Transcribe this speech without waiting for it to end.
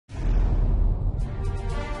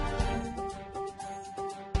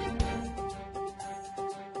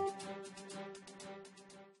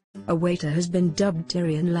A waiter has been dubbed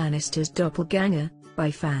Tyrion Lannister's doppelganger by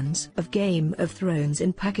fans of Game of Thrones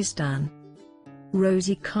in Pakistan.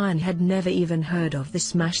 Rozi Khan had never even heard of the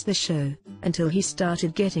Smash the Show until he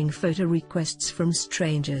started getting photo requests from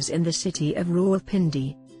strangers in the city of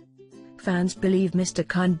Rawalpindi. Fans believe Mr.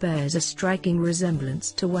 Khan bears a striking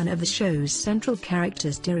resemblance to one of the show's central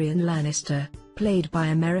characters, Tyrion Lannister, played by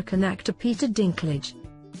American actor Peter Dinklage.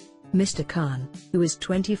 Mr. Khan, who is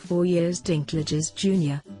 24 years Dinklage's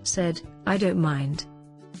junior, said, "I don't mind.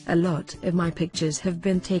 A lot of my pictures have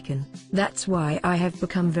been taken, that's why I have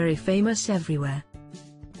become very famous everywhere."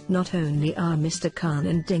 Not only are Mr. Khan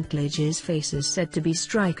and Dinklage's faces said to be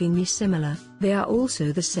strikingly similar, they are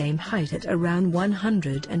also the same height at around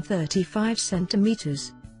 135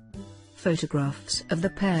 centimeters. Photographs of the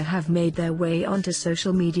pair have made their way onto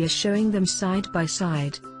social media showing them side by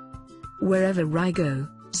side. "Wherever I go,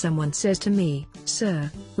 someone says to me, 'Sir,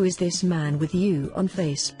 who is this man with you on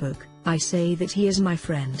Facebook?' I say that he is my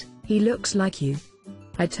friend, he looks like you.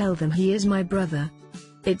 I tell them he is my brother.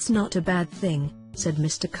 It's not a bad thing," said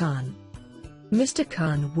Mr. Khan. Mr.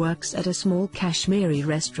 Khan works at a small Kashmiri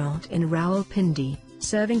restaurant in Rawalpindi,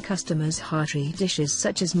 serving customers hearty dishes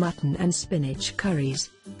such as mutton and spinach curries.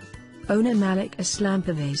 Owner Malik Aslam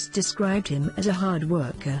Pervez described him as a hard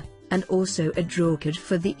worker, and also a drawkid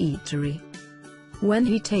for the eatery. When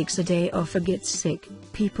he takes a day off or gets sick,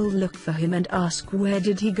 people look for him and ask where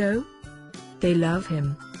did he go? They love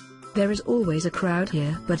him. There is always a crowd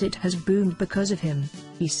here, but it has boomed because of him,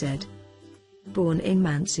 he said. Born in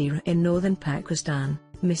Mansehra in northern Pakistan,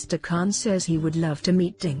 Mr. Khan says he would love to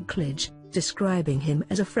meet Dinklage, describing him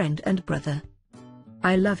as a friend and brother.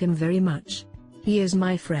 "I love him very much. He is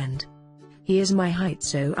my friend. He is my height,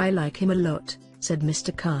 so I like him a lot," said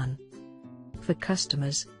Mr. Khan. For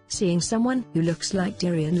customers, seeing someone who looks like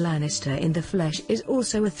Tyrion Lannister in the flesh is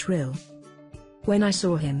also a thrill. "When I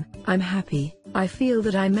saw him, I'm happy, I feel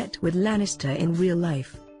that I met with Lannister in real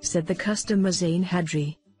life," said the customer Zain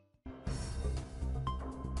Hadri.